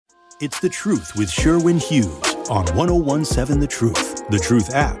It's The Truth with Sherwin Hughes on 1017 The Truth, The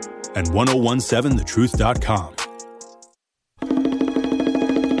Truth app, and 1017thetruth.com.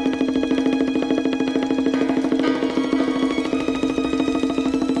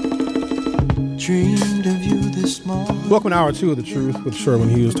 Dreamed of you this morning. Welcome to Hour 2 of The Truth with Sherwin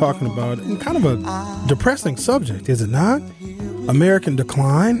Hughes, talking about kind of a depressing subject, is it not? American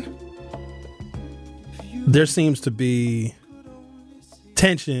decline. There seems to be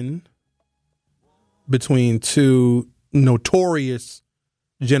tension between two notorious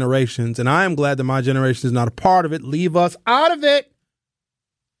generations, and I am glad that my generation is not a part of it. Leave us out of it.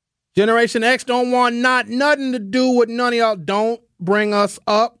 Generation X don't want nothing to do with none of y'all. Don't bring us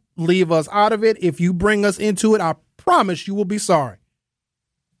up. Leave us out of it. If you bring us into it, I promise you will be sorry.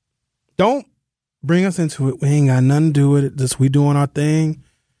 Don't bring us into it. We ain't got nothing to do with it. Just we doing our thing.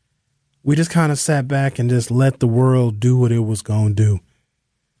 We just kind of sat back and just let the world do what it was going to do.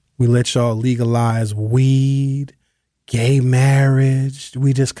 We let y'all legalize weed, gay marriage.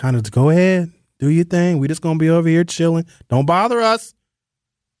 We just kind of go ahead, do your thing. We just going to be over here chilling. Don't bother us.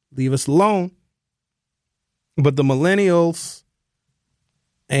 Leave us alone. But the millennials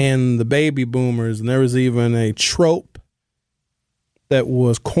and the baby boomers, and there was even a trope that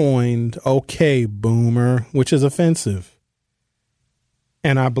was coined, okay, boomer, which is offensive.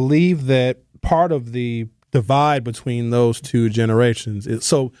 And I believe that part of the divide between those two generations is,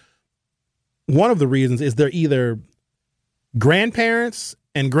 so one of the reasons is they're either grandparents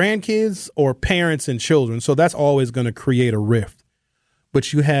and grandkids or parents and children. So that's always going to create a rift.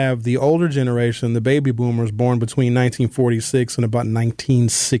 But you have the older generation, the baby boomers born between 1946 and about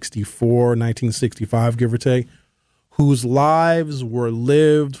 1964, 1965, give or take, whose lives were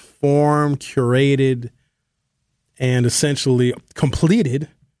lived, formed, curated, and essentially completed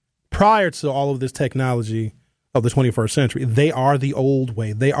prior to all of this technology of the 21st century. They are the old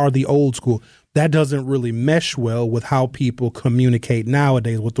way. They are the old school. That doesn't really mesh well with how people communicate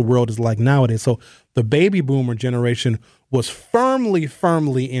nowadays, what the world is like nowadays. So the baby boomer generation was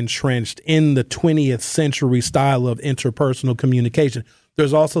firmly entrenched in the 20th century style of interpersonal communication.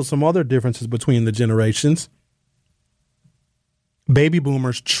 There's also some other differences between the generations. Baby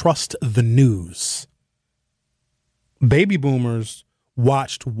boomers trust the news. Baby boomers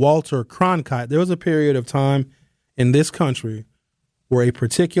watched Walter Cronkite. There was a period of time in this country where a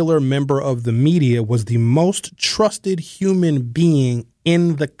particular member of the media was the most trusted human being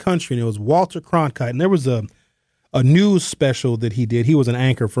in the country, and it was Walter Cronkite. And there was a news special that he did. He was an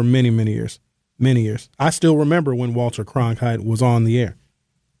anchor for many years. I still remember when Walter Cronkite was on the air,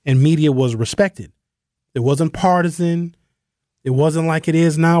 and media was respected. It wasn't partisan. It wasn't like it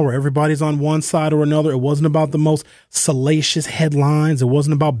is now where everybody's on one side or another. It wasn't about the most salacious headlines. It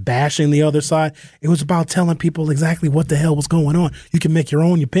wasn't about bashing the other side. It was about telling people exactly what the hell was going on. You can make your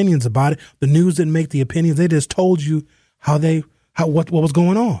own opinions about it. The news didn't make the opinions. They just told you what was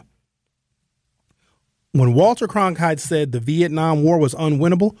going on. When Walter Cronkite said the Vietnam War was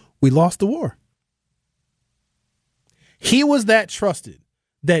unwinnable, we lost the war. He was that trusted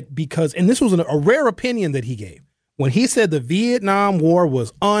that because, and this was a rare opinion that he gave, when he said the Vietnam War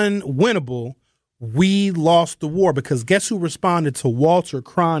was unwinnable, we lost the war. Because guess who responded to Walter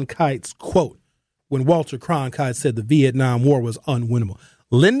Cronkite's quote when Walter Cronkite said the Vietnam War was unwinnable?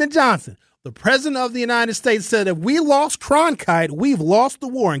 Lyndon Johnson, the president of the United States, said if we lost Cronkite, we've lost the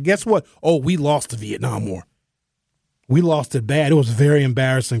war. And guess what? Oh, we lost the Vietnam War. We lost it bad. It was very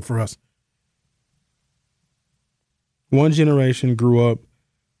embarrassing for us. One generation grew up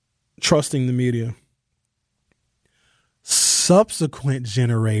trusting the media. Subsequent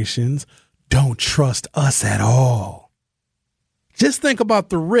generations don't trust us at all. Just think about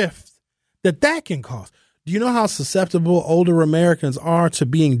the rift that can cause. Do you know how susceptible older Americans are to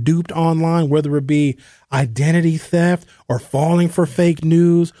being duped online, whether it be identity theft or falling for fake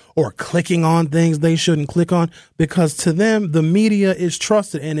news or clicking on things they shouldn't click on? Because to them, the media is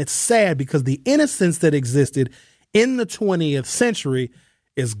trusted. And it's sad because the innocence that existed in the 20th century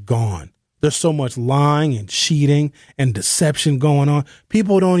is gone. There's so much lying and cheating and deception going on.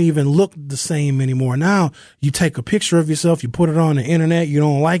 People don't even look the same anymore. Now, you take a picture of yourself, you put it on the internet, you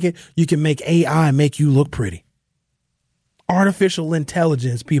don't like it, you can make AI make you look pretty. Artificial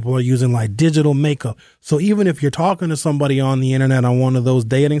intelligence, people are using like digital makeup. So even if you're talking to somebody on the internet on one of those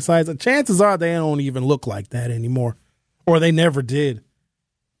dating sites, chances are they don't even look like that anymore, or they never did.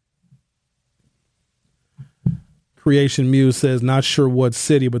 Creation Muse says, not sure what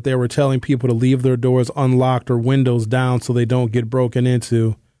city, but they were telling people to leave their doors unlocked or windows down so they don't get broken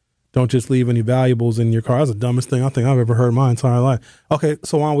into. Don't just leave any valuables in your car. That's the dumbest thing I think I've ever heard in my entire life. Okay,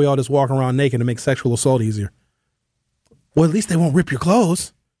 so why don't we all just walk around naked to make sexual assault easier? Well, at least they won't rip your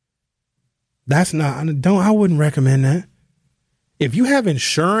clothes. I wouldn't recommend that. If you have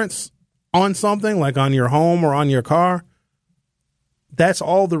insurance on something like on your home or on your car, that's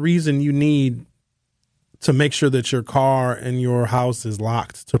all the reason you need to make sure that your car and your house is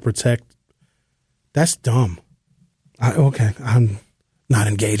locked to protect. That's dumb. I'm not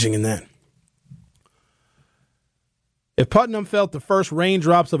engaging in that. If Putnam felt the first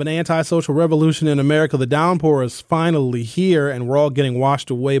raindrops of an antisocial revolution in America, the downpour is finally here, and we're all getting washed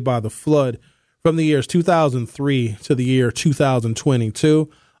away by the flood. From the years 2003 to the year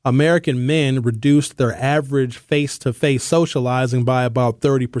 2022, American men reduced their average face-to-face socializing by about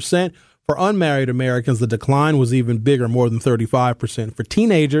 30%. For unmarried Americans, the decline was even bigger, more than 35%. For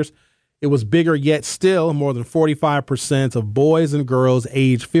teenagers, it was bigger yet still. More than 45% of boys and girls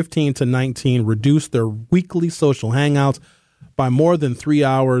aged 15 to 19 reduced their weekly social hangouts by more than 3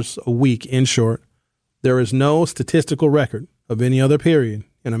 hours a week. In short, there is no statistical record of any other period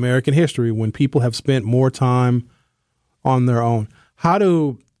in American history when people have spent more time on their own. How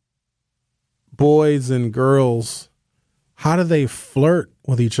do boys and girls, how do they flirt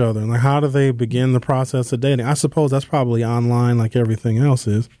with each other? Like, how do they begin the process of dating? I suppose that's probably online like everything else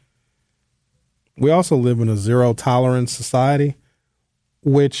is. We also live in a zero tolerance society,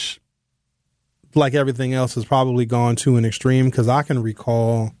 which, like everything else, has probably gone to an extreme, because I can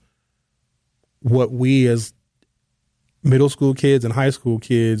recall what we as middle school kids and high school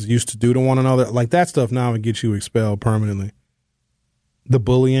kids used to do to one another. Like, that stuff now would get you expelled permanently. The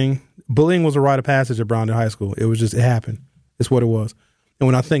bullying was a rite of passage at Browndale High School. It happened. It's what it was. And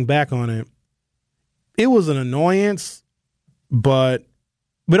when I think back on it, it was an annoyance, but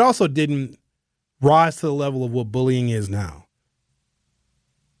it also didn't rise to the level of what bullying is now.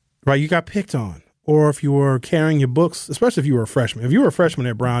 Right? You got picked on. Or if you were carrying your books, especially if you were a freshman. If you were a freshman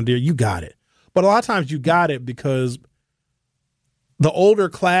at Browndale, you got it. But a lot of times you got it because the older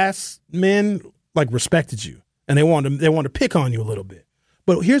class men respected you, and they wanted to pick on you a little bit.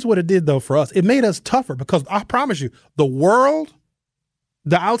 But here's what it did, though, for us. It made us tougher, because I promise you, the world,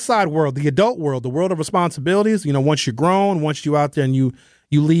 the outside world, the adult world, the world of responsibilities, once you're grown, once you're out there and you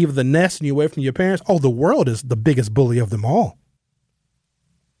leave the nest and you're away from your parents, the world is the biggest bully of them all.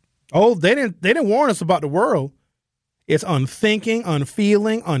 They didn't warn us about the world. It's unthinking,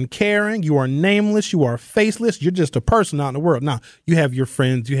 unfeeling, uncaring. You are nameless. You are faceless. You're just a person out in the world. Now, you have your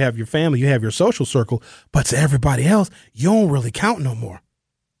friends, you have your family, you have your social circle, but to everybody else, you don't really count no more.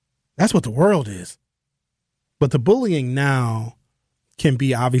 That's what the world is. But the bullying now can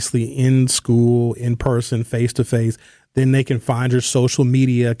be obviously in school, in person, face to face. Then they can find your social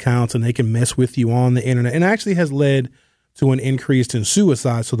media accounts and they can mess with you on the internet. And actually has led to an increase in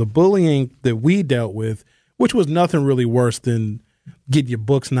suicide. So the bullying that we dealt with, which was nothing really worse than getting your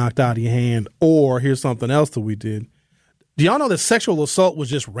books knocked out of your hand, or here's something else that we did. Do y'all know that sexual assault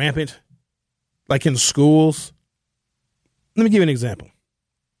was just rampant, like in schools? Let me give you an example.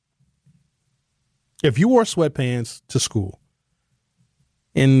 If you wore sweatpants to school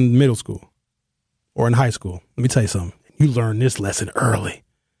in middle school or in high school, let me tell you something. You learn this lesson early.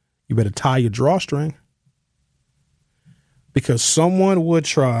 You better tie your drawstring, because someone would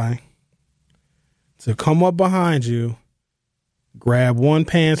try to come up behind you, grab one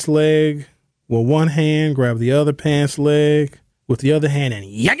pants leg with one hand, grab the other pants leg with the other hand, and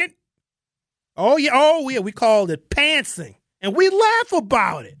yank it. Oh yeah, we called it pantsing, and we laugh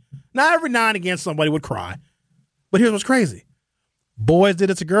about it. Now, every now and again, somebody would cry. But here's what's crazy. Boys did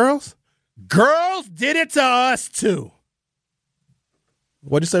it to girls. Girls did it to us, too.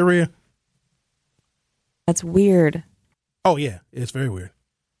 What'd you say, Rhea? That's weird. Oh, yeah. It's very weird.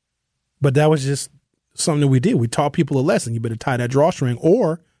 But that was just something that we did. We taught people a lesson. You better tie that drawstring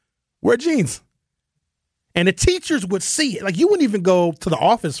or wear jeans. And the teachers would see it. Like, you wouldn't even go to the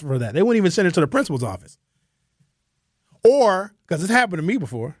office for that. They wouldn't even send it to the principal's office. Or, because it's happened to me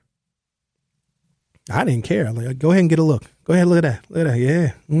before, I didn't care. Like, go ahead and get a look. Go ahead, look at that. Look at that.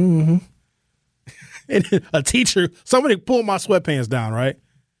 Yeah. Mm-hmm. And a teacher, somebody pulled my sweatpants down, right?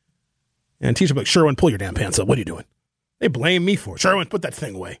 And the teacher be like, Sherwin, pull your damn pants up. What are you doing? They blame me for it. Sherwin, put that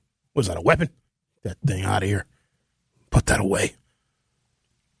thing away. Was that a weapon? That thing out of here. Put that away.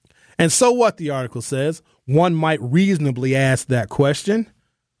 And so what, the article says, one might reasonably ask that question.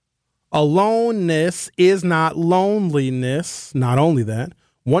 Aloneness is not loneliness. Not only that,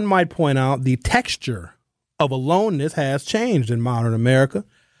 one might point out the texture of aloneness has changed in modern America.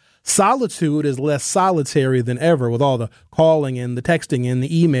 Solitude is less solitary than ever, with all the calling and the texting and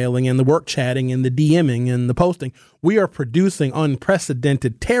the emailing and the work chatting and the DMing and the posting. We are producing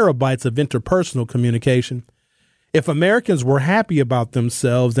unprecedented terabytes of interpersonal communication. If Americans were happy about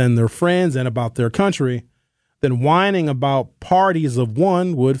themselves and their friends and about their country, then whining about parties of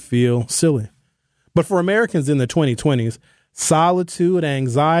one would feel silly. But for Americans in the 2020s, solitude,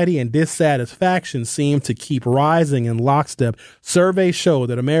 anxiety, and dissatisfaction seem to keep rising in lockstep. Surveys show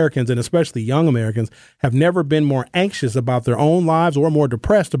that Americans, and especially young Americans, have never been more anxious about their own lives or more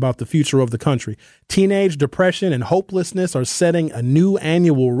depressed about the future of the country. Teenage depression and hopelessness are setting a new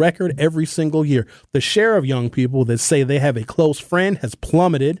annual record every single year. The share of young people that say they have a close friend has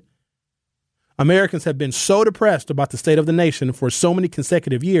plummeted. Americans have been so depressed about the state of the nation for so many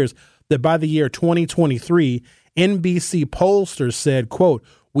consecutive years that by the year 2023, NBC pollsters said, quote,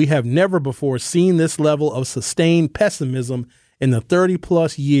 "We have never before seen this level of sustained pessimism in the 30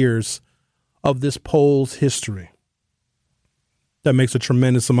 plus years of this poll's history." That makes a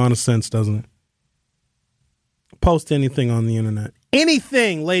tremendous amount of sense, doesn't it? Post anything on the internet.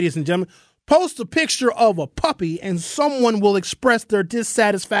 Anything, ladies and gentlemen. Post a picture of a puppy and someone will express their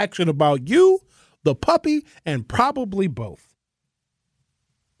dissatisfaction about you, the puppy, and probably both.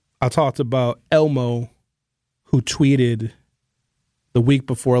 I talked about Elmo, who tweeted the week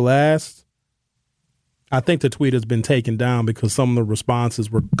before last. I think the tweet has been taken down because some of the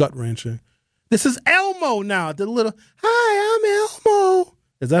responses were gut-wrenching. This is Elmo now. The little, "Hi, I'm Elmo."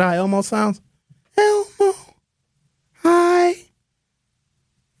 Is that how Elmo sounds? Elmo. Hi.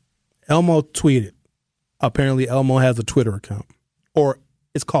 Elmo tweeted. Apparently Elmo has a Twitter account. Or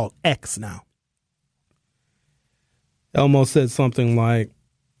it's called X now. Elmo said something like,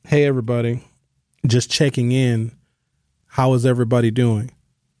 "Hey, everybody. Just checking in. How is everybody doing?"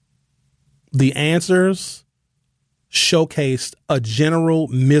 The answers showcased a general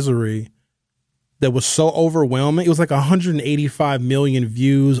misery that was so overwhelming. It was like 185 million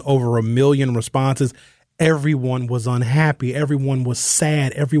views, over 1 million responses. Everyone was unhappy. Everyone was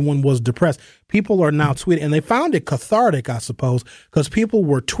sad. Everyone was depressed. People are now tweeting, and they found it cathartic, I suppose, because people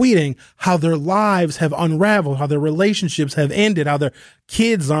were tweeting how their lives have unraveled, how their relationships have ended, how their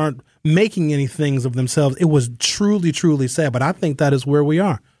kids aren't making any things of themselves. It was truly, truly sad. But I think that is where we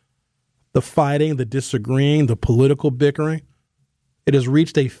are. The fighting, the disagreeing, the political bickering. It has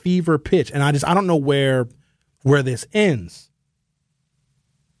reached a fever pitch. And I don't know where this ends.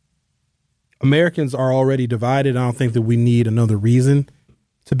 Americans are already divided. I don't think that we need another reason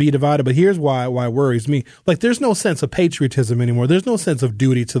to be divided. But here's why it worries me. Like, there's no sense of patriotism anymore. There's no sense of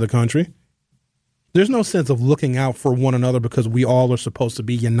duty to the country. There's no sense of looking out for one another because we all are supposed to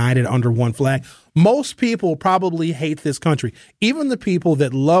be united under one flag. Most people probably hate this country. Even the people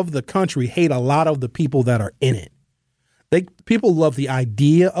that love the country hate a lot of the people that are in it. People love the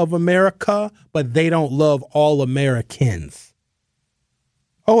idea of America, but they don't love all Americans.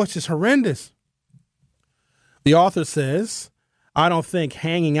 Oh, it's just horrendous. The author says, "I don't think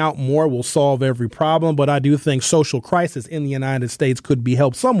hanging out more will solve every problem, but I do think social crisis in the United States could be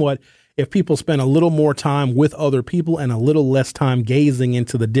helped somewhat if people spend a little more time with other people and a little less time gazing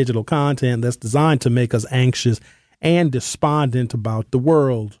into the digital content that's designed to make us anxious and despondent about the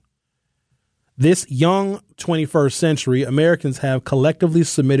world." This young 21st century, Americans have collectively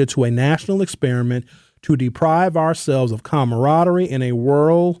submitted to a national experiment to deprive ourselves of camaraderie in a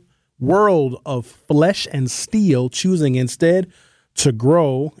world of flesh and steel, choosing instead to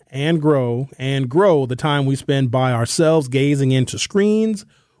grow and grow and grow the time we spend by ourselves gazing into screens,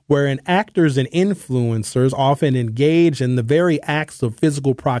 wherein actors and influencers often engage in the very acts of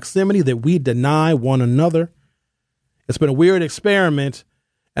physical proximity that we deny one another. It's been a weird experiment,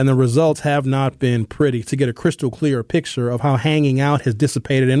 and the results have not been pretty. To get a crystal clear picture of how hanging out has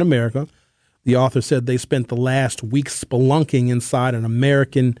dissipated in America, the author said they spent the last week spelunking inside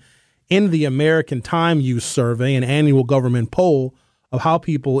the American Time Use Survey, an annual government poll of how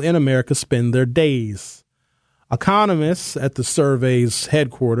people in America spend their days. Economists at the survey's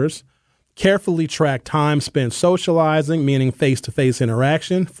headquarters carefully tracked time spent socializing, meaning face-to-face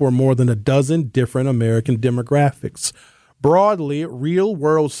interaction, for more than a dozen different American demographics. Broadly,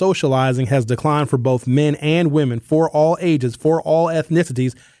 real-world socializing has declined for both men and women, for all ages, for all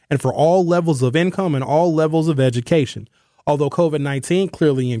ethnicities, and for all levels of income and all levels of education. Although COVID-19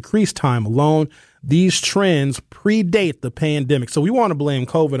 clearly increased time alone, these trends predate the pandemic. So we want to blame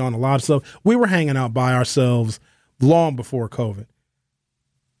COVID on a lot of stuff. We were hanging out by ourselves long before COVID.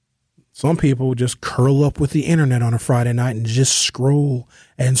 Some people just curl up with the internet on a Friday night and just scroll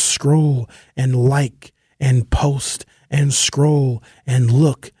and like and post and scroll and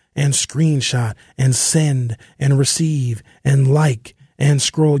look and screenshot and send and receive and like and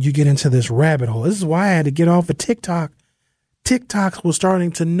scroll. You get into this rabbit hole. This is why I had to get off of TikTok. TikTok was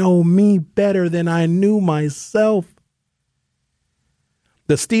starting to know me better than I knew myself.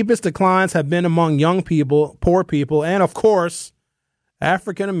 The steepest declines have been among young people, poor people, and of course,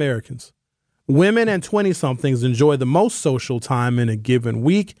 African Americans. Women and 20-somethings enjoy the most social time in a given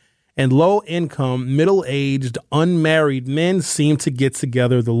week, and low-income, middle-aged, unmarried men seem to get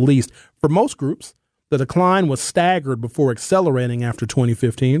together the least. For most groups, the decline was staggered before accelerating after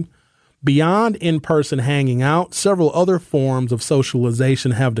 2015. Beyond in-person hanging out, several other forms of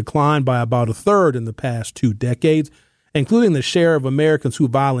socialization have declined by about a third in the past 2 decades, including the share of Americans who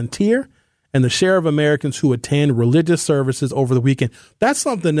volunteer and the share of Americans who attend religious services over the weekend. That's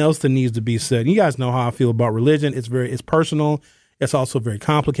something else that needs to be said. You guys know how I feel about religion. It's personal. It's also very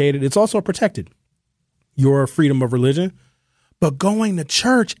complicated. It's also protected, your freedom of religion. But going to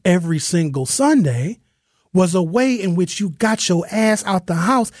church every single Sunday was a way in which you got your ass out the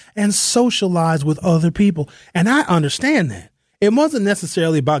house and socialized with other people. And I understand that. It wasn't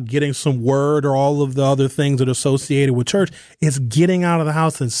necessarily about getting some word or all of the other things that are associated with church. It's getting out of the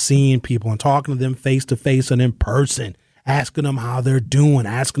house and seeing people and talking to them face to face and in person, asking them how they're doing,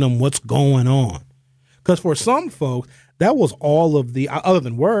 asking them what's going on. Because for some folks, that was all of the, other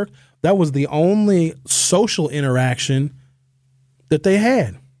than work, that was the only social interaction that they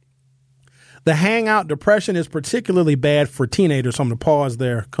had. The hangout depression is particularly bad for teenagers. So I'm going to pause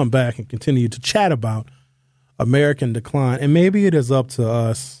there, come back, and continue to chat about American decline. And maybe it is up to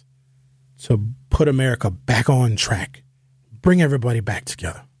us to put America back on track, bring everybody back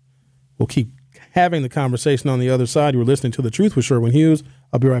together. We'll keep having the conversation on the other side. You're listening to The Truth with Sherwin Hughes.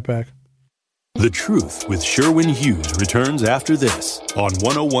 I'll be right back. The Truth with Sherwin Hughes returns after this on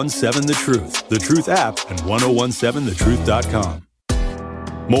 1017 The Truth, The Truth app, and 1017thetruth.com.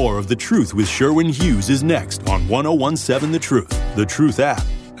 More of The Truth with Sherwin Hughes is next on 1017 The Truth, The Truth app,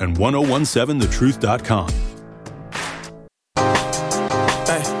 and 1017thetruth.com.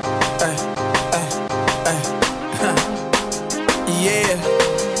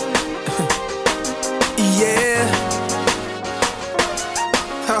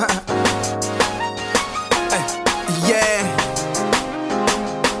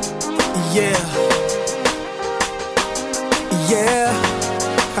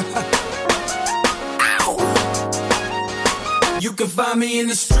 Me in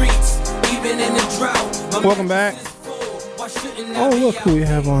the streets, even in the drought. Welcome back. Oh, look who we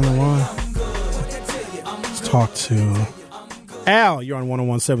have on the line. Let's talk to Al. You're on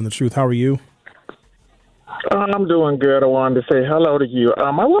 1017 The Truth. How are you? I'm doing good. I wanted to say hello to you. I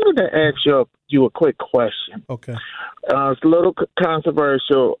wanted to ask you a quick question. Okay. It's a little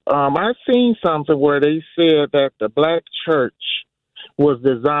controversial. I've seen something where they said that the black church was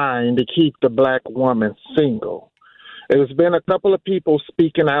designed to keep the black woman single. There's been a couple of people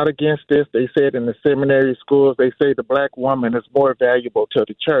speaking out against this. They said in the seminary schools, they say the black woman is more valuable to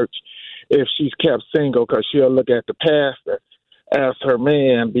the church if she's kept single because she'll look at the pastor as her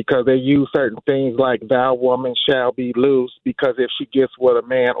man because they use certain things like thou woman shall be loose because if she gets with a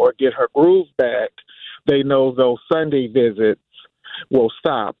man or get her groove back, they know those Sunday visits will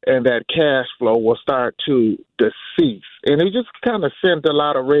stop and that cash flow will start to cease. And it just kind of sent a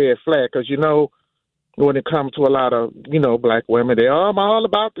lot of red flag because, when it comes to a lot of, black women, I'm all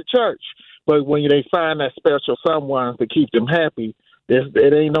about the church. But when they find that special someone to keep them happy,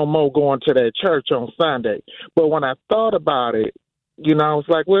 it ain't no more going to that church on Sunday. But when I thought about it, I was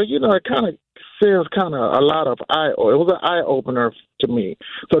like, well, it kind of says kind of a lot of it was an eye-opener to me.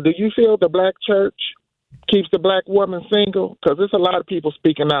 So do you feel the black church keeps the black woman single? Because there's a lot of people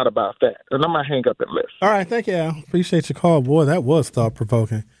speaking out about that. And I'm going to hang up and listen. All right. Thank you, Al. Appreciate your call. Boy, that was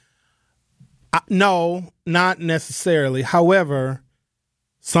thought-provoking. No, not necessarily. However,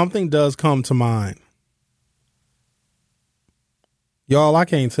 something does come to mind. Y'all, I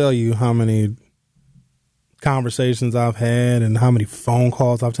can't tell you how many conversations I've had and how many phone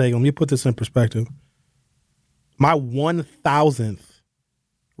calls I've taken. Let me put this in perspective. My 1,000th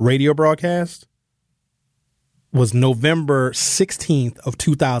radio broadcast was November 16th of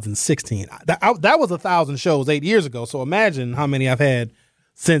 2016. That was 1,000 shows 8 years ago. So imagine how many I've had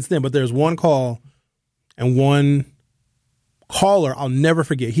since then. But there's one call and one caller I'll never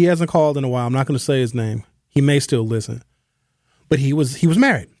forget. He hasn't called in a while. I'm not going to say his name. He may still listen. But he was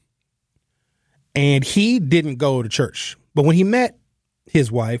married. And he didn't go to church. But when he met his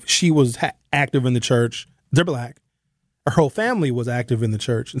wife, she was active in the church. They're black. Her whole family was active in the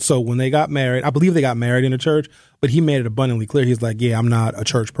church. And so when they got married, I believe they got married in the church, but he made it abundantly clear. He's like, yeah, I'm not a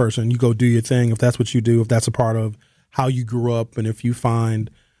church person. You go do your thing. If that's what you do, if that's a part of how you grew up, and if you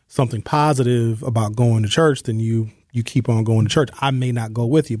find something positive about going to church, then you keep on going to church. I may not go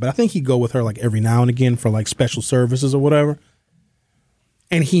with you, but I think he'd go with her like every now and again for like special services or whatever.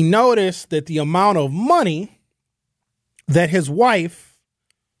 And he noticed that the amount of money that his wife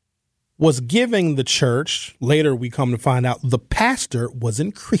was giving the church, later we come to find out the pastor, was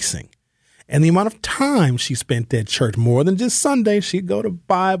increasing. and the amount of time she spent at church, more than just Sunday. She'd go to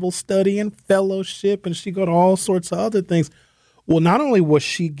Bible study and fellowship, and she'd go to all sorts of other things. Well, not only was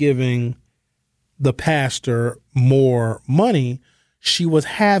she giving the pastor more money, she was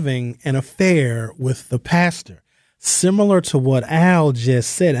having an affair with the pastor, similar to what Al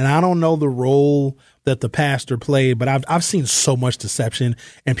just said. And I don't know the role that the pastor played, but I've seen so much deception,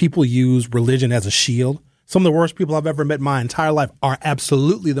 and people use religion as a shield. Some of the worst people I've ever met in my entire life are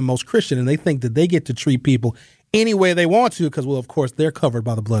absolutely the most Christian, and they think that they get to treat people any way they want to because, well, of course, they're covered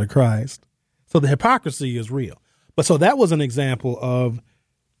by the blood of Christ. So the hypocrisy is real. But so that was an example of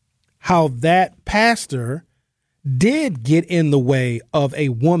how that pastor did get in the way of a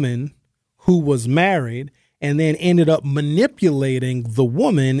woman who was married and then ended up manipulating the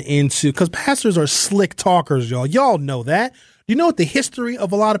woman into, because pastors are slick talkers, y'all. Y'all know that. Do you know what the history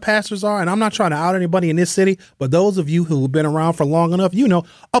of a lot of pastors are? And I'm not trying to out anybody in this city, but those of you who have been around for long enough, you know,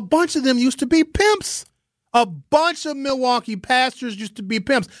 a bunch of them used to be pimps. A bunch of Milwaukee pastors used to be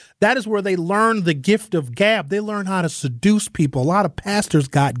pimps. That is where they learned the gift of gab. They learned how to seduce people. A lot of pastors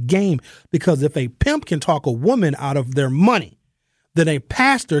got game because if a pimp can talk a woman out of their money, then a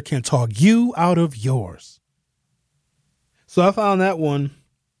pastor can talk you out of yours. So I found that one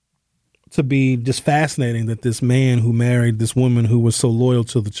to be just fascinating, that this man who married this woman who was so loyal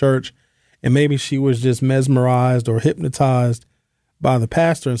to the church, and maybe she was just mesmerized or hypnotized by the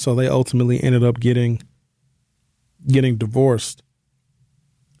pastor, and so they ultimately ended up getting divorced.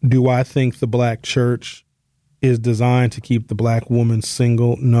 Do I think the black church is designed to keep the black woman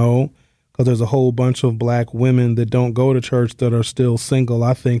single? No, because there's a whole bunch of black women that don't go to church that are still single.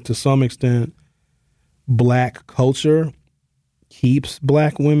 I think to some extent, black culture keeps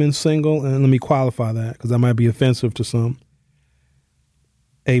black women single. And let me qualify that because that might be offensive to some.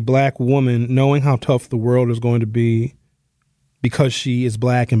 A black woman, knowing how tough the world is going to be because she is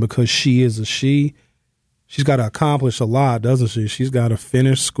black and because she is a she, she's got to accomplish a lot, doesn't she? She's got to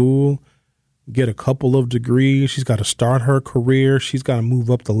finish school, get a couple of degrees. She's got to start her career. She's got to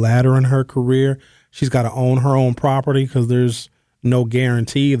move up the ladder in her career. She's got to own her own property because there's no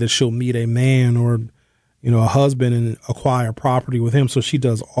guarantee that she'll meet a man or, a husband and acquire property with him. So she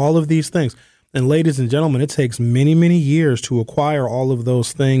does all of these things. And ladies and gentlemen, it takes many, many years to acquire all of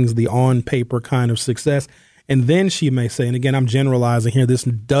those things, the on paper kind of success. And then she may say, and again, I'm generalizing here, this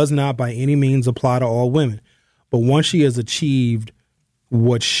does not by any means apply to all women. But once she has achieved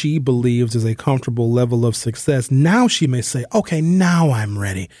what she believes is a comfortable level of success, now she may say, okay, now I'm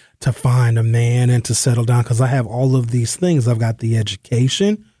ready to find a man and to settle down because I have all of these things. I've got the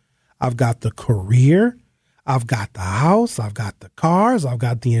education. I've got the career. I've got the house. I've got the cars. I've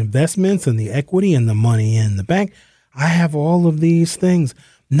got the investments and the equity and the money in the bank. I have all of these things.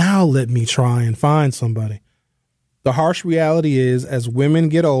 Now let me try and find somebody. The harsh reality is, as women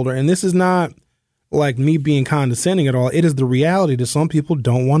get older, and this is not like me being condescending at all, it is the reality that some people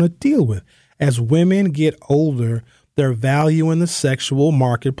don't want to deal with. As women get older, their value in the sexual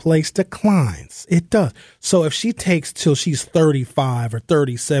marketplace declines. It does. So if she takes till she's 35 or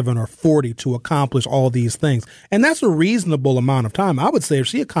 37 or 40 to accomplish all these things, and that's a reasonable amount of time, I would say if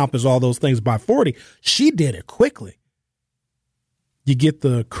she accomplished all those things by 40, she did it quickly. You get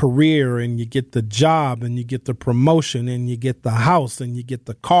the career and you get the job and you get the promotion and you get the house and you get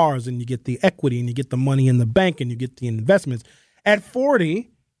the cars and you get the equity and you get the money in the bank and you get the investments. At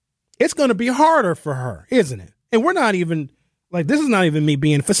 40, it's going to be harder for her, isn't it? And we're not even like, this is not even me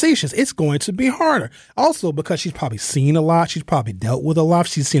being facetious. It's going to be harder. Also, because she's probably seen a lot. She's probably dealt with a lot.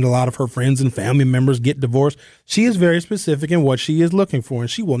 She's seen a lot of her friends and family members get divorced. She is very specific in what she is looking for, and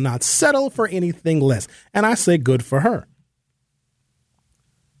she will not settle for anything less. And I say good for her.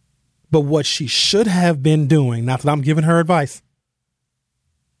 But what she should have been doing, not that I'm giving her advice,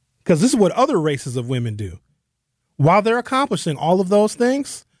 because this is what other races of women do. While they're accomplishing all of those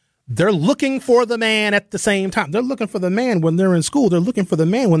things, they're looking for the man at the same time. They're looking for the man when they're in school. They're looking for the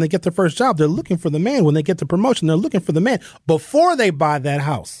man when they get their first job. They're looking for the man when they get the promotion. They're looking for the man before they buy that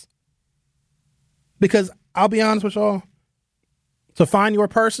house. Because I'll be honest with y'all, to find your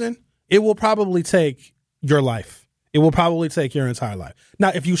person, it will probably take your life. It will probably take your entire life.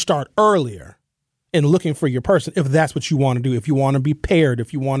 Now, if you start earlier in looking for your person, if that's what you want to do, if you want to be paired,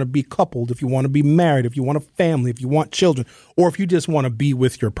 if you want to be coupled, if you want to be married, if you want a family, if you want children, or if you just want to be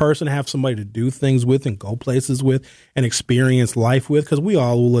with your person, have somebody to do things with and go places with and experience life with, because we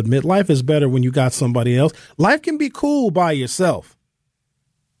all will admit life is better when you got somebody else. Life can be cool by yourself.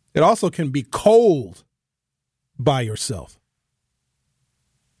 It also can be cold by yourself.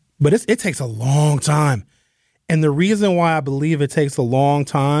 But it takes a long time. And the reason why I believe it takes a long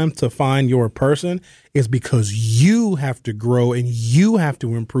time to find your person is because you have to grow and you have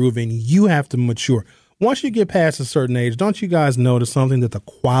to improve and you have to mature. Once you get past a certain age, don't you guys notice something that the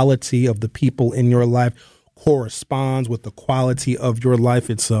quality of the people in your life corresponds with the quality of your life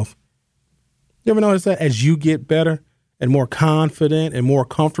itself? You ever notice that as you get better and more confident and more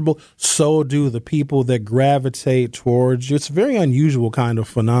comfortable, so do the people that gravitate towards you? It's a very unusual kind of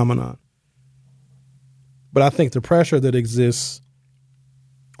phenomenon. But I think the pressure that exists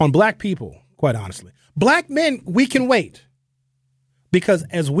on black people, quite honestly, black men, we can wait. Because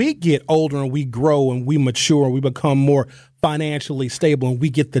as we get older and we grow and we mature and we become more financially stable and we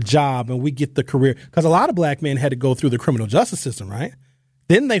get the job and we get the career, because a lot of black men had to go through the criminal justice system, right?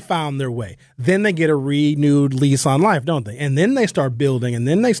 Then they found their way. Then they get a renewed lease on life, don't they? And then they start building and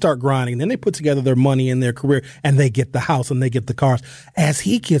then they start grinding. And then they put together their money in their career and they get the house and they get the cars. As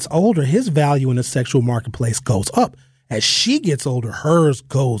he gets older, his value in the sexual marketplace goes up. As she gets older, hers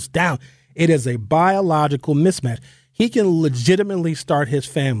goes down. It is a biological mismatch. He can legitimately start his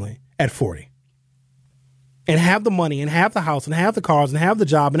family at 40 and have the money and have the house and have the cars and have the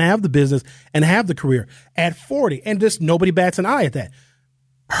job and have the business and have the career at 40. And just nobody bats an eye at that.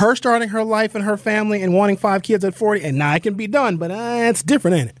 Her starting her life and her family and wanting 5 kids at 40, and now it can be done, but it's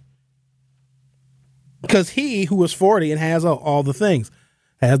different, ain't it? Because he, who is 40 and has all the things,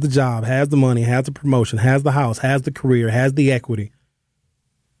 has the job, has the money, has the promotion, has the house, has the career, has the equity,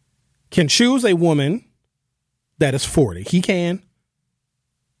 can choose a woman that is 40. He can.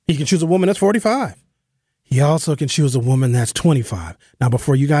 He can choose a woman that's 45. He also can choose a woman that's 25. Now,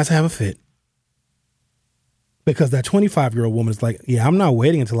 before you guys have a fit, because that 25-year-old woman is like, yeah, I'm not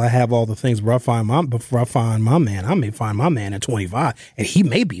waiting until I have all the things before I find my man. I may find my man at 25, and he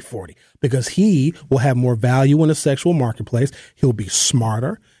may be 40, because he will have more value in the sexual marketplace. He'll be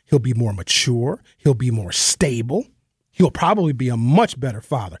smarter. He'll be more mature. He'll be more stable. He'll probably be a much better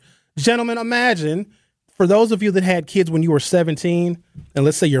father. Gentlemen, imagine, for those of you that had kids when you were 17, and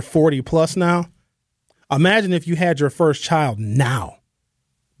let's say you're 40 plus now, imagine if you had your first child now.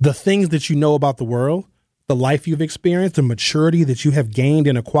 The things that you know about the world, the life you've experienced, the maturity that you have gained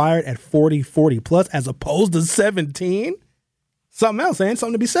and acquired at 40 plus, as opposed to 17. Something else, ain't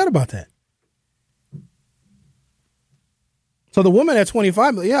something to be said about that. So the woman at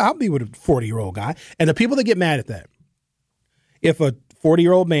 25, yeah, I'll be with a 40-year-old guy. And the people that get mad at that, if a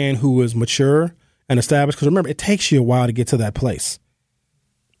 40-year-old man who is mature and established, because remember, it takes you a while to get to that place.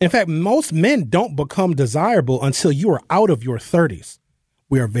 In fact, most men don't become desirable until you are out of your 30s.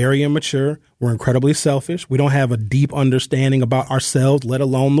 We are very immature. We're incredibly selfish. We don't have a deep understanding about ourselves, let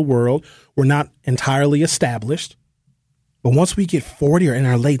alone the world. We're not entirely established. But once we get 40 or in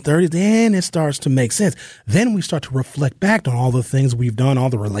our late 30s, then it starts to make sense. Then we start to reflect back on all the things we've done, all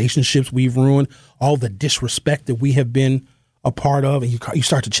the relationships we've ruined, all the disrespect that we have been a part of. And you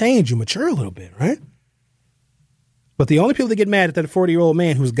start to change. You mature a little bit, right? But the only people that get mad at that 40-year-old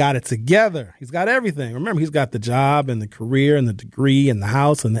man who's got it together, he's got everything. Remember, he's got the job and the career and the degree and the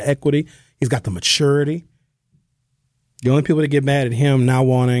house and the equity. He's got the maturity. The only people that get mad at him now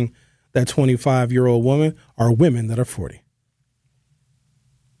wanting that 25-year-old woman are women that are 40.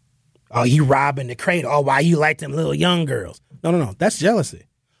 Oh, you robbing the cradle. Oh, why you like them little young girls? No. That's jealousy.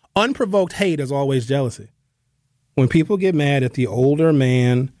 Unprovoked hate is always jealousy. When people get mad at the older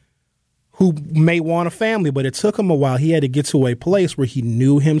man who may want a family, but it took him a while. He had to get to a place where he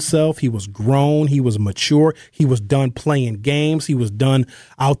knew himself. He was grown. He was mature. He was done playing games. He was done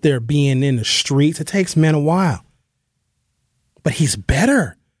out there being in the streets. It takes men a while. But he's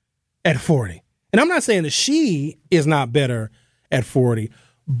better at 40. And I'm not saying that she is not better at 40,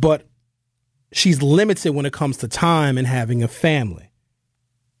 but she's limited when it comes to time and having a family.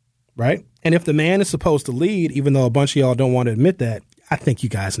 Right? And if the man is supposed to lead, even though a bunch of y'all don't want to admit that, I think you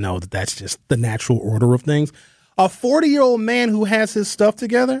guys know that that's just the natural order of things. A 40-year-old man who has his stuff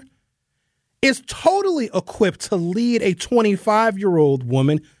together is totally equipped to lead a 25-year-old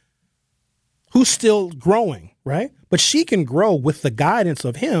woman who's still growing, right? But she can grow with the guidance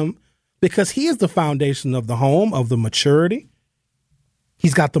of him because he is the foundation of the home, of the maturity.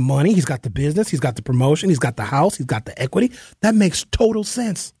 He's got the money. He's got the business. He's got the promotion. He's got the house. He's got the equity. That makes total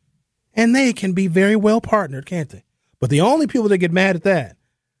sense. And they can be very well partnered, can't they? But the only people that get mad at that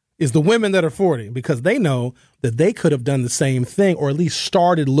is the women that are 40, because they know that they could have done the same thing or at least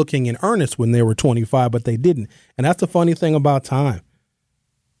started looking in earnest when they were 25, but they didn't. And that's the funny thing about time.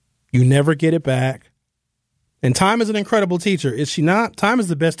 You never get it back. And time is an incredible teacher. Is she not? Time is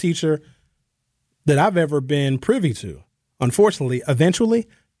the best teacher that I've ever been privy to. Unfortunately, eventually,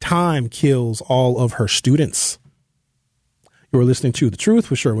 time kills all of her students. You're listening to The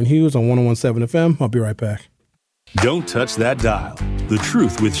Truth with Sherwin Hughes on 101.7 FM. I'll be right back. Don't touch that dial. The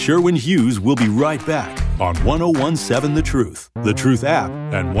Truth with Sherwin Hughes will be right back on 1017 The Truth, The Truth app,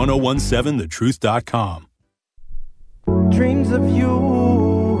 and 1017thetruth.com. Dreams of you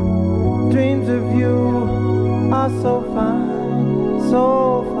are so fine,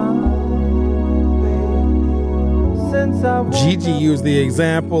 so fine. Since I Gigi used the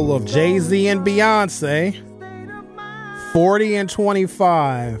example of Jay-Z and Beyonce. 40 and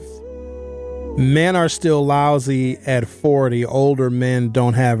 25. Men are still lousy at 40. Older men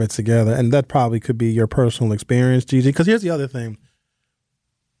don't have it together. And that probably could be your personal experience, Gigi. Because here's the other thing.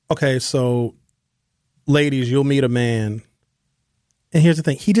 Okay, so ladies, you'll meet a man. And here's the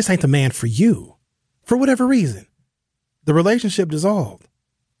thing. He just ain't the man for you. For whatever reason. The relationship dissolved.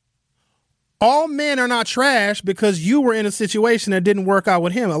 All men are not trash because you were in a situation that didn't work out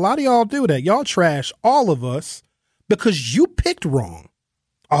with him. A lot of y'all do that. Y'all trash all of us because you picked wrong.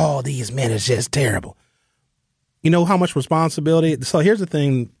 Oh, these men is just terrible. You know how much responsibility? So here's the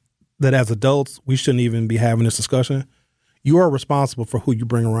thing that as adults, we shouldn't even be having this discussion. You are responsible for who you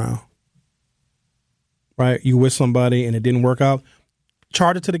bring around. Right? You with somebody and it didn't work out.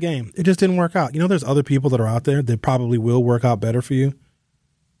 Charge it to the game. It just didn't work out. You know, there's other people that are out there that probably will work out better for you.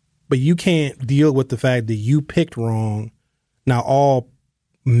 But you can't deal with the fact that you picked wrong. Now all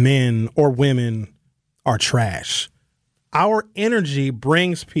men or women are trash. Our energy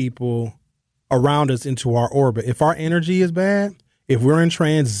brings people around us into our orbit. If our energy is bad, if we're in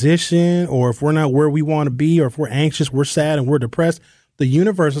transition, or if we're not where we want to be, or if we're anxious, we're sad, and we're depressed, the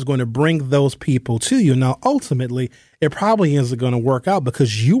universe is going to bring those people to you. Now, ultimately, it probably isn't going to work out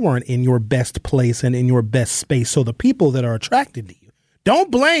because you weren't in your best place and in your best space. So the people that are attracted to you,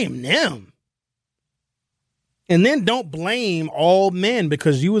 don't blame them. And then don't blame all men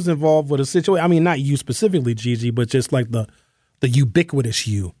because you was involved with a situation. I mean, not you specifically, Gigi, but just like the ubiquitous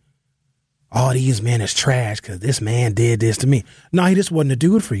you. All these men is trash because this man did this to me. No, he just wasn't a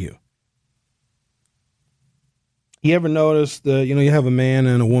dude for you. You ever notice that, you have a man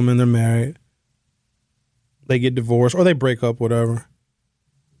and a woman, they're married. They get divorced or they break up, whatever.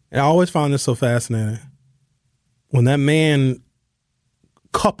 And I always found this so fascinating. When that man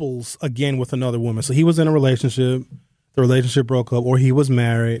couples again with another woman. So he was in a relationship, the relationship broke up, or he was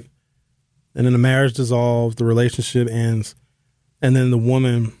married, and then the marriage dissolves, the relationship ends, and then the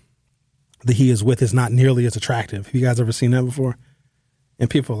woman that he is with is not nearly as attractive. Have you guys ever seen that before? And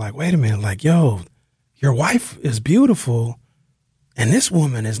people are like, wait a minute, like, yo, your wife is beautiful, and this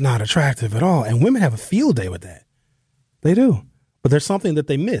woman is not attractive at all. And women have a field day with that. They do. But there's something that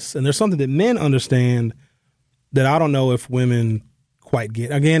they miss, and there's something that men understand that I don't know if women quite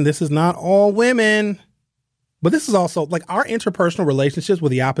get. Again, this is not all women, but this is also like our interpersonal relationships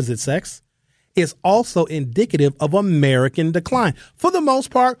with the opposite sex is also indicative of American decline. For the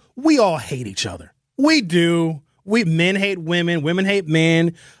most part, we all hate each other. We do. Men hate women. Women hate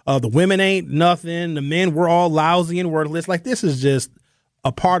men. The women ain't nothing. The men, we're all lousy and worthless. Like this is just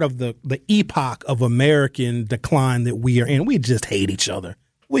a part of the epoch of American decline that we are in. We just hate each other.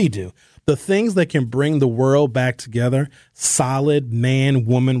 We do. The things that can bring the world back together, solid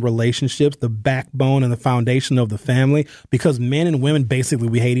man-woman relationships, the backbone and the foundation of the family, because men and women, basically,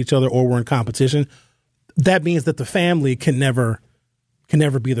 we hate each other or we're in competition. That means that the family can never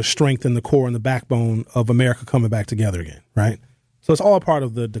be the strength and the core and the backbone of America coming back together again, right? So it's all part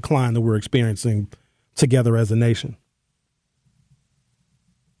of the decline that we're experiencing together as a nation.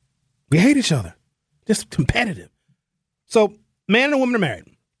 We hate each other. Just competitive. So man and woman are married.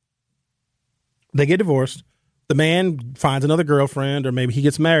 They get divorced. The man finds another girlfriend, or maybe he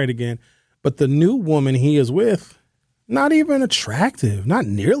gets married again. But the new woman he is with, not even attractive, not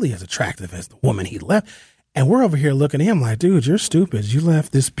nearly as attractive as the woman he left. And we're over here looking at him like, dude, you're stupid. You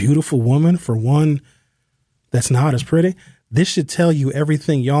left this beautiful woman for one that's not as pretty. This should tell you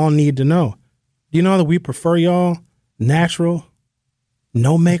everything y'all need to know. Do you know that we prefer y'all natural,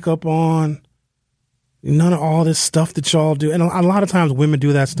 no makeup on, none of all this stuff that y'all do? And a lot of times women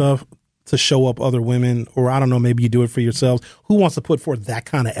do that stuff to show up other women, or I don't know, maybe you do it for yourselves. Who wants to put forth that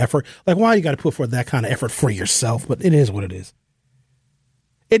kind of effort? Like, why you got to put forth that kind of effort for yourself? But it is what it is.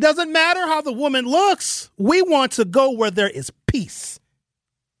 It doesn't matter how the woman looks. We want to go where there is peace.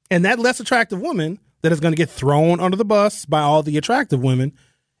 And that less attractive woman that is going to get thrown under the bus by all the attractive women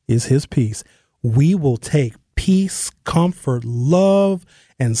is his peace. We will take peace, comfort, love,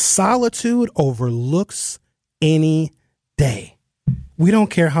 and solitude over looks any day. We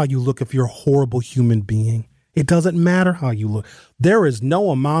don't care how you look if you're a horrible human being. It doesn't matter how you look. There is no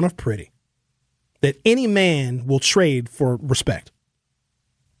amount of pretty that any man will trade for respect.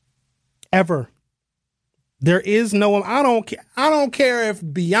 Ever. There is no, I don't care if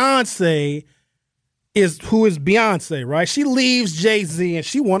Beyonce is Beyonce, right? She leaves Jay-Z and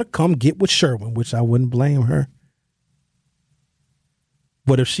she want to come get with Sherwin, which I wouldn't blame her.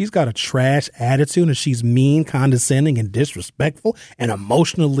 But if she's got a trash attitude and she's mean, condescending, and disrespectful and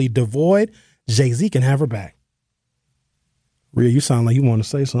emotionally devoid, Jay-Z can have her back. Rhea, you sound like you want to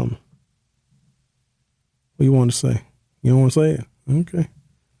say something. What do you want to say? You don't want to say it? Okay.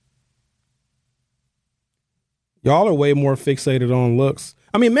 Y'all are way more fixated on looks.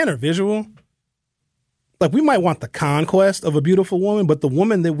 I mean, men are visual. Like, we might want the conquest of a beautiful woman, but the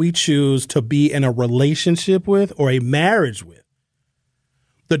woman that we choose to be in a relationship with or a marriage with,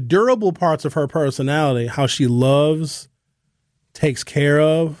 the durable parts of her personality, how she loves, takes care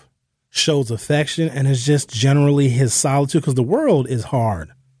of, shows affection, and is just generally his solitude, because the world is hard.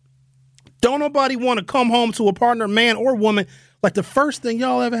 Don't nobody want to come home to a partner, man or woman, like the first thing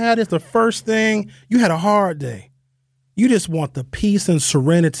y'all ever had is the first thing, you had a hard day. You just want the peace and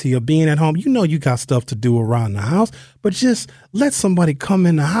serenity of being at home. You know you got stuff to do around the house, but just let somebody come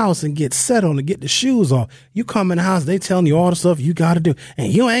in the house and get settled and get the shoes off. You come in the house, they telling you all the stuff you got to do,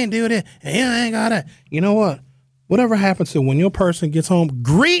 and you ain't do that, and you ain't got that. You know what? Whatever happens to when your person gets home,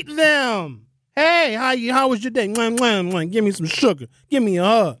 greet them. Hey, how was your day? Mwah, mwah, mwah. Give me some sugar. Give me a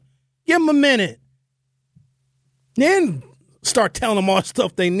hug. Give them a minute. Then start telling them all the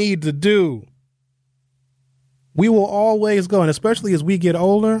stuff they need to do. We will always go, and especially as we get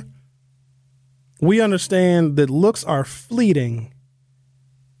older, we understand that looks are fleeting.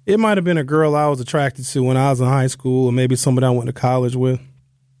 It might have been a girl I was attracted to when I was in high school, or maybe somebody I went to college with,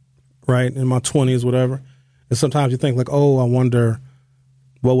 right, in my 20s, whatever. And sometimes you think like, oh, I wonder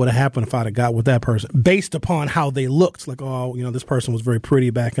what would have happened if I'd have got with that person based upon how they looked. Like, oh, you know, this person was very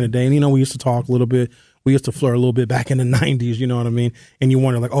pretty back in the day. And, you know, we used to talk a little bit. We used to flirt a little bit back in the 90s, you know what I mean? And you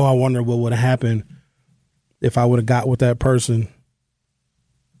wonder like, oh, I wonder what would have happened if I would have got with that person.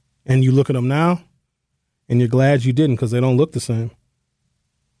 And you look at them now and you're glad you didn't, because they don't look the same.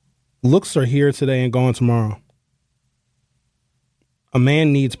 Looks are here today and gone tomorrow. A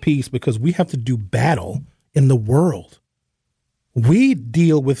man needs peace because we have to do battle in the world. We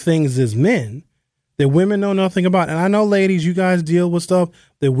deal with things as men that women know nothing about. And I know, ladies, you guys deal with stuff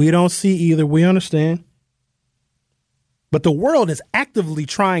that we don't see either. We understand. But the world is actively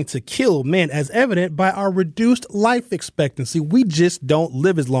trying to kill men, as evident by our reduced life expectancy. We just don't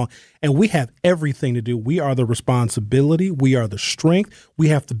live as long, and we have everything to do. We are the responsibility. We are the strength. We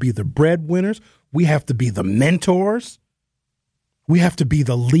have to be the breadwinners. We have to be the mentors. We have to be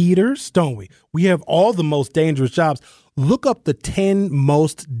the leaders, don't we? We have all the most dangerous jobs. Look up the 10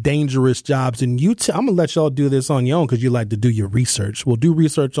 most dangerous jobs, and I'm going to let y'all do this on your own because you like to do your research. We'll do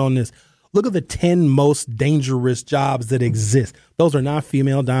research on this. Look at the 10 most dangerous jobs that exist. Those are not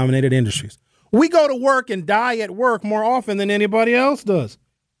female-dominated industries. We go to work and die at work more often than anybody else does.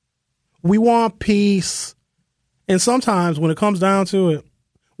 We want peace. And sometimes when it comes down to it,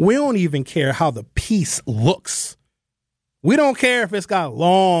 we don't even care how the peace looks. We don't care if it's got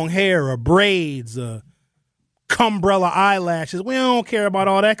long hair or braids or cumbrella eyelashes. We don't care about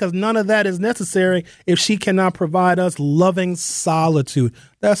all that because none of that is necessary if she cannot provide us loving solitude.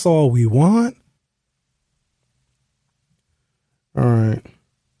 That's all we want. All right.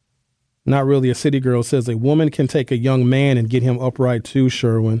 Not really a city girl says a woman can take a young man and get him upright too,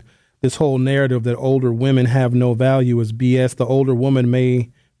 Sherwin. This whole narrative that older women have no value is BS. The older woman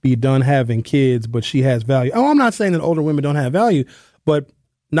may be done having kids, but she has value. Oh, I'm not saying that older women don't have value, but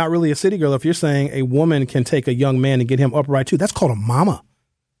not really a city girl. If you're saying a woman can take a young man and get him upright too, that's called a mama.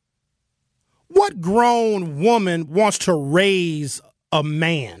 What grown woman wants to raise a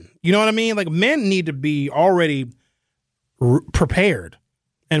man? You know what I mean? Like, men need to be already prepared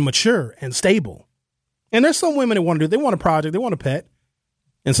and mature and stable. And there's some women that want to do, they want a project, they want a pet.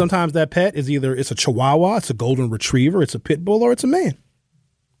 And sometimes that pet is either it's a chihuahua, it's a golden retriever, it's a pit bull, or it's a man.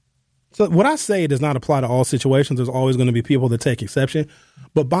 So what I say does not apply to all situations. There's always going to be people that take exception.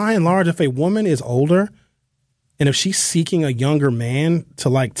 But by and large, if a woman is older and if she's seeking a younger man to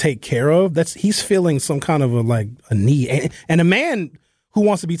like take care of, he's feeling some kind of a need. And a man who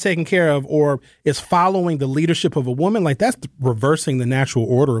wants to be taken care of or is following the leadership of a woman, like that's reversing the natural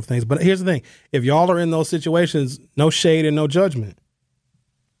order of things. But here's the thing. If y'all are in those situations, no shade and no judgment.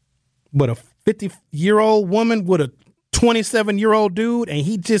 But a 50-year-old woman with a 27-year-old dude and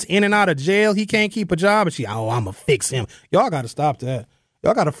he just in and out of jail, he can't keep a job, and I'm gonna fix him. Y'all got to stop that.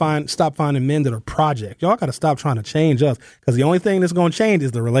 Y'all got to stop finding men that are project. Y'all got to stop trying to change us, because the only thing that's going to change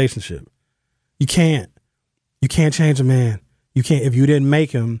is the relationship. You can't change a man. You can't, if you didn't make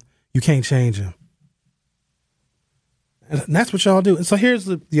him, you can't change him. And that's what y'all do. And so here's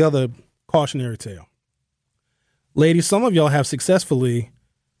the other cautionary tale. Ladies, some of y'all have successfully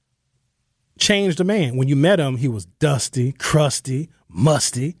changed a man. When you met him, he was dusty, crusty,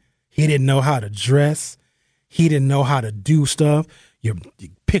 musty. He didn't know how to dress. He didn't know how to do stuff. You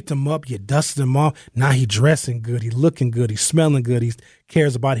picked him up, you dusted him off. Now he dressing good. He looking good. He's smelling good. He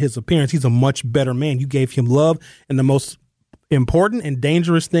cares about his appearance. He's a much better man. You gave him love, and the most important and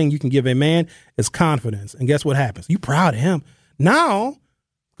dangerous thing you can give a man is confidence. And guess what happens? You proud of him now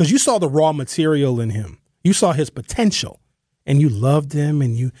because you saw the raw material in him. You saw his potential, and you loved him,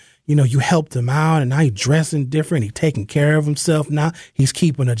 and you helped him out, and now he's dressing different. He's taking care of himself. Now he's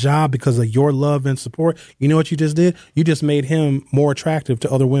keeping a job because of your love and support. You know what you just did? You just made him more attractive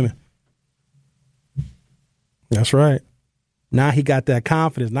to other women. That's right. Now he got that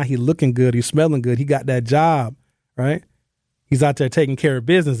confidence. Now he's looking good. He's smelling good. He got that job, right? He's out there taking care of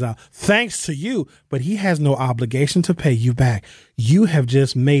business now, thanks to you, but he has no obligation to pay you back. You have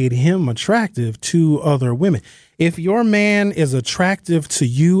just made him attractive to other women. If your man is attractive to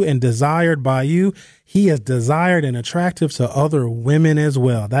you and desired by you, he is desired and attractive to other women as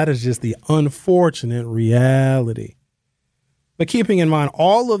well. That is just the unfortunate reality. But keeping in mind,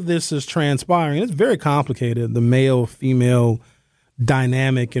 all of this is transpiring. It's very complicated, the male-female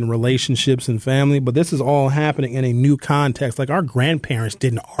dynamic in relationships and family, but this is all happening in a new context. Like our grandparents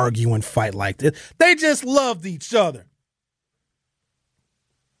didn't argue and fight like this. They just loved each other.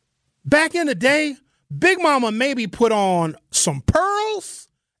 Back in the day, Big Mama maybe put on some pearls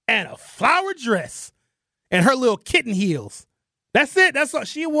and a flower dress and her little kitten heels. That's it. That's all.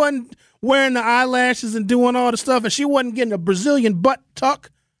 She wasn't wearing the eyelashes and doing all the stuff, and she wasn't getting a Brazilian butt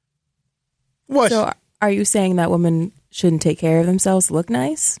tuck. What? So are you saying that women shouldn't take care of themselves, look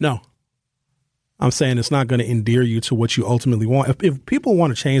nice? No. I'm saying it's not going to endear you to what you ultimately want. If people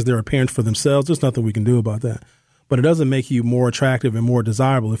want to change their appearance for themselves, there's nothing we can do about that. But it doesn't make you more attractive and more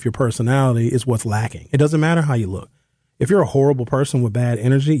desirable if your personality is what's lacking. It doesn't matter how you look. If you're a horrible person with bad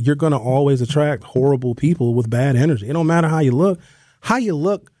energy, you're going to always attract horrible people with bad energy. It don't matter how you look. How you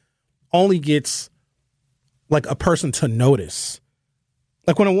look only gets like a person to notice.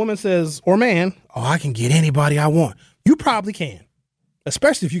 Like when a woman says, or man, oh, I can get anybody I want. You probably can,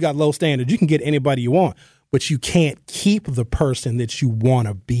 especially if you got low standards. You can get anybody you want, but you can't keep the person that you want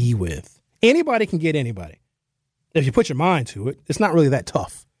to be with. Anybody can get anybody. If you put your mind to it, it's not really that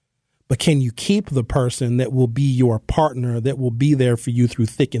tough. But can you keep the person that will be your partner, that will be there for you through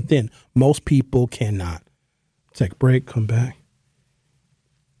thick and thin? Most people cannot. Take a break, come back.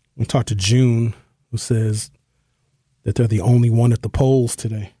 We'll talk to June, who says that they're the only one at the polls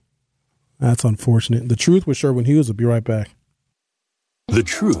today. That's unfortunate. The Truth with Sherwin Hughes will be right back. The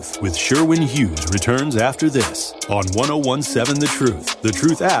Truth with Sherwin Hughes returns after this on 1017 The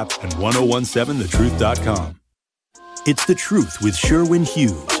Truth app, and 1017thetruth.com. It's The Truth with Sherwin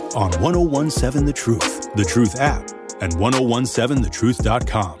Hughes on 1017 The Truth app, and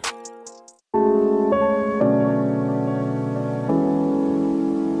 1017thetruth.com.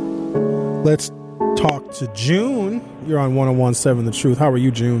 Let's talk to June. You're on 1017 The Truth. How are you,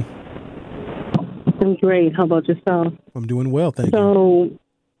 June? I'm great. How about yourself? I'm doing well, thank you.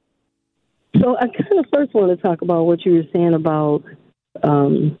 So I kind of first want to talk about what you were saying about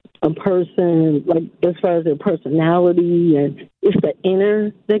a person, like as far as their personality, and it's the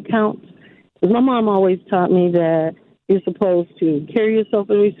inner that counts. Because my mom always taught me that you're supposed to carry yourself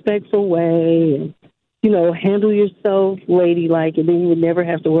in a respectful way and, handle yourself ladylike, and then you would never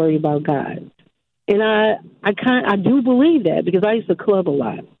have to worry about God. And I do believe that because I used to club a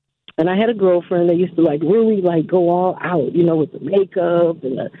lot. And I had a girlfriend that used to really go all out, with the makeup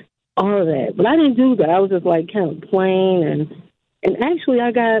and all of that. But I didn't do that. I was just kind of plain. And actually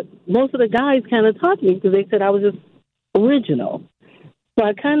I got most of the guys kind of talked to me because they said I was just original. So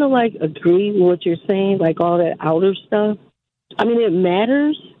I kind of agree with what you're saying, all that outer stuff. I mean, it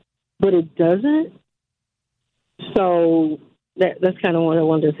matters, but it doesn't. So that's kind of what I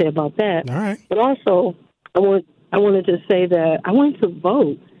wanted to say about that. All right. But also, I wanted to say that I went to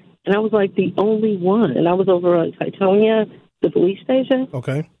vote, and I was the only one. And I was over at Titonia, the police station.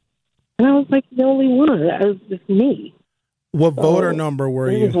 Okay. And I was the only one. That was just me. What voter number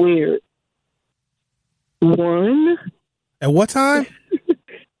were you? It was weird. 1. At what time?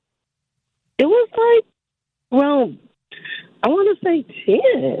 It was I want to say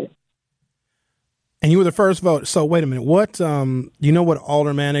 10. And you were the first vote. So wait a minute. What, you know what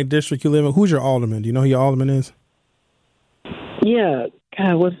aldermanic district you live in? Who's your alderman? Do you know who your alderman is? Yeah.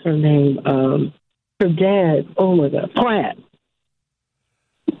 God, what's her name? Her dad. Oh, my God. Pratt.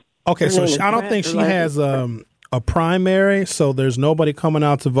 Okay, so I don't think she has a primary, so there's nobody coming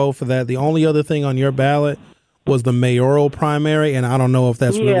out to vote for that. The only other thing on your ballot was the mayoral primary, and I don't know if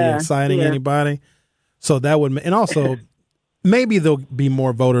that's really exciting anybody. So that would, and also, maybe there'll be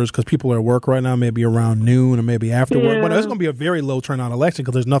more voters because people are at work right now, maybe around noon or maybe after work. But it's going to be a very low turnout election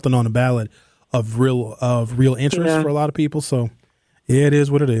because there's nothing on the ballot of real interest for a lot of people. So it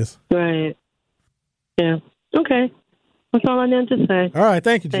is what it is. Right. Yeah. Okay. That's all I need to say. All right.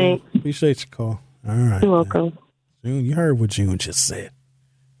 Thank you, June. Thanks. Appreciate your call. All right. You're welcome. June, you heard what June just said.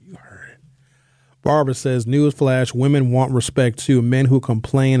 You heard it. Barbara says, newsflash, women want respect too. Men who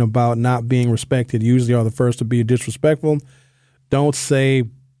complain about not being respected usually are the first to be disrespectful. Don't say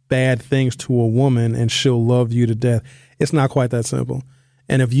bad things to a woman and she'll love you to death. It's not quite that simple.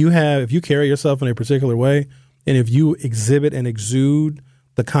 And if you carry yourself in a particular way, and if you exhibit and exude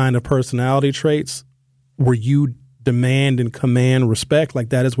the kind of personality traits where you demand and command respect, like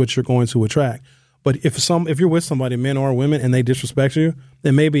that is what you're going to attract. But if you're with somebody, men or women, and they disrespect you,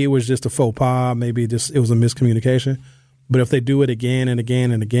 then maybe it was just a faux pas, maybe it was a miscommunication. But if they do it again and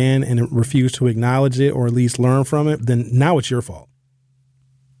again and again and refuse to acknowledge it or at least learn from it, then now it's your fault.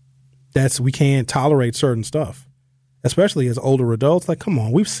 We can't tolerate certain stuff, especially as older adults. Like, come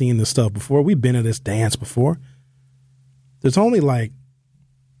on, we've seen this stuff before. We've been at this dance before. There's only like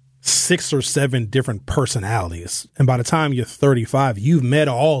 6 or 7 different personalities. And by the time you're 35, you've met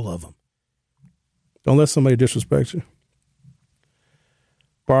all of them. Don't let somebody disrespect you.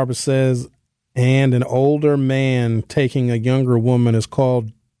 Barbara says, and an older man taking a younger woman is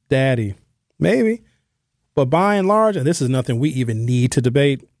called daddy. Maybe. But by and large, and this is nothing we even need to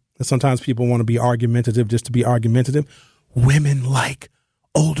debate, and sometimes people want to be argumentative just to be argumentative, women like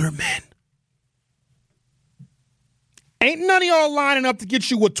older men. Ain't none of y'all lining up to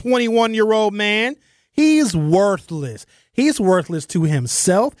get you a 21-year-old man. He's worthless. He's worthless to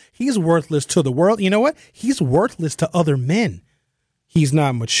himself. He's worthless to the world. You know what? He's worthless to other men. He's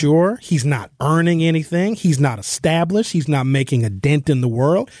not mature. He's not earning anything. He's not established. He's not making a dent in the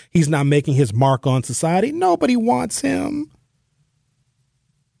world. He's not making his mark on society. Nobody wants him.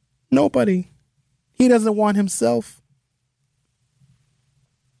 Nobody. He doesn't want himself.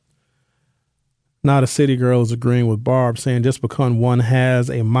 Not a city girl is agreeing with Barb, saying just because one has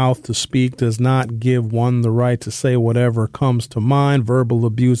a mouth to speak does not give one the right to say whatever comes to mind. Verbal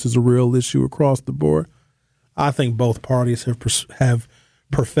abuse is a real issue across the board. I think both parties have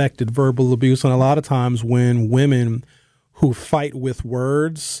perfected verbal abuse. And a lot of times when women who fight with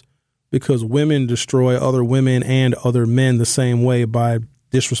words, because women destroy other women and other men the same way by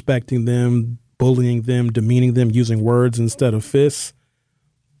disrespecting them, bullying them, demeaning them, using words instead of fists.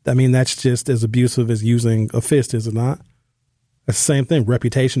 I mean, that's just as abusive as using a fist, is it not? It's the same thing.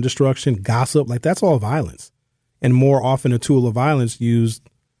 Reputation destruction, gossip, like that's all violence. And more often a tool of violence used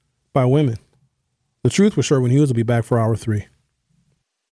by women. The Truth with Sherwin Hughes will be back for hour 3.